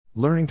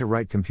Learning to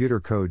write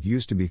computer code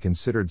used to be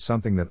considered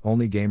something that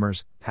only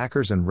gamers,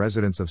 hackers, and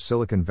residents of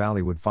Silicon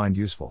Valley would find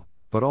useful,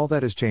 but all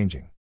that is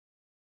changing.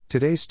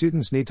 Today,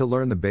 students need to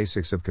learn the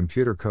basics of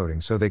computer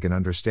coding so they can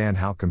understand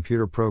how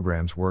computer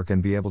programs work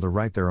and be able to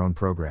write their own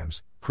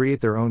programs,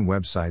 create their own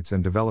websites,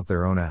 and develop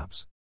their own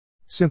apps.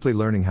 Simply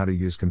learning how to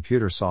use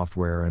computer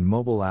software and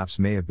mobile apps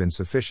may have been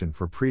sufficient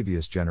for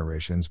previous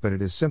generations, but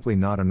it is simply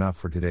not enough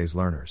for today's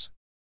learners.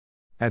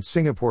 At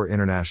Singapore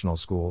International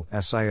School,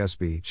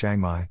 SISB,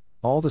 Chiang Mai,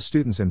 all the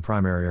students in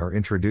primary are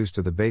introduced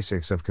to the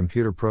basics of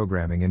computer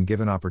programming and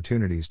given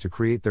opportunities to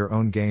create their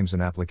own games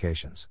and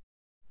applications.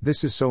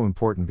 This is so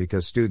important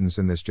because students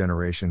in this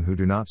generation who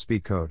do not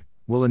speak code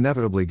will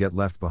inevitably get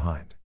left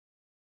behind.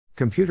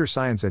 Computer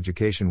Science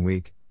Education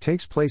Week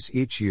takes place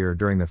each year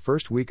during the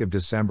first week of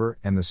December,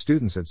 and the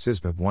students at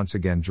SISB have once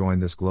again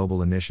joined this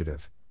global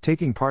initiative,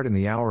 taking part in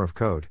the Hour of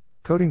Code,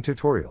 coding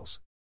tutorials.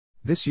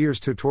 This year's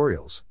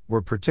tutorials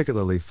were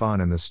particularly fun,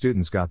 and the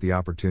students got the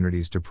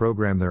opportunities to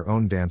program their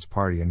own dance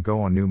party and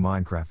go on new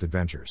Minecraft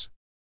adventures.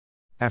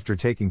 After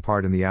taking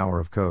part in the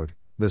Hour of Code,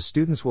 the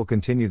students will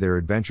continue their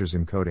adventures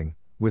in coding,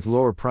 with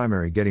lower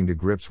primary getting to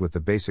grips with the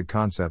basic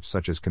concepts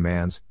such as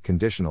commands,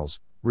 conditionals,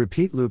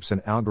 repeat loops,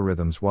 and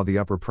algorithms, while the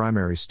upper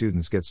primary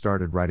students get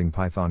started writing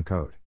Python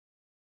code.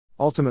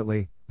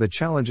 Ultimately, the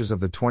challenges of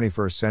the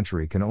 21st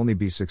century can only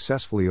be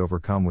successfully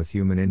overcome with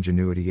human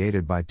ingenuity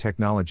aided by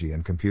technology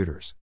and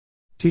computers.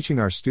 Teaching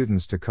our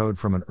students to code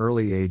from an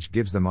early age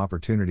gives them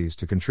opportunities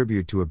to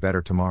contribute to a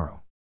better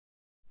tomorrow.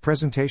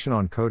 Presentation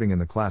on coding in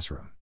the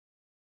classroom.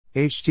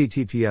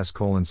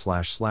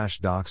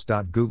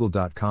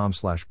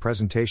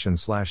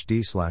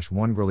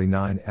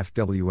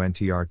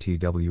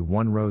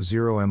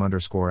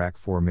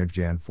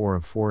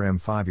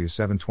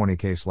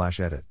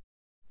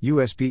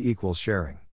 USB = sharing.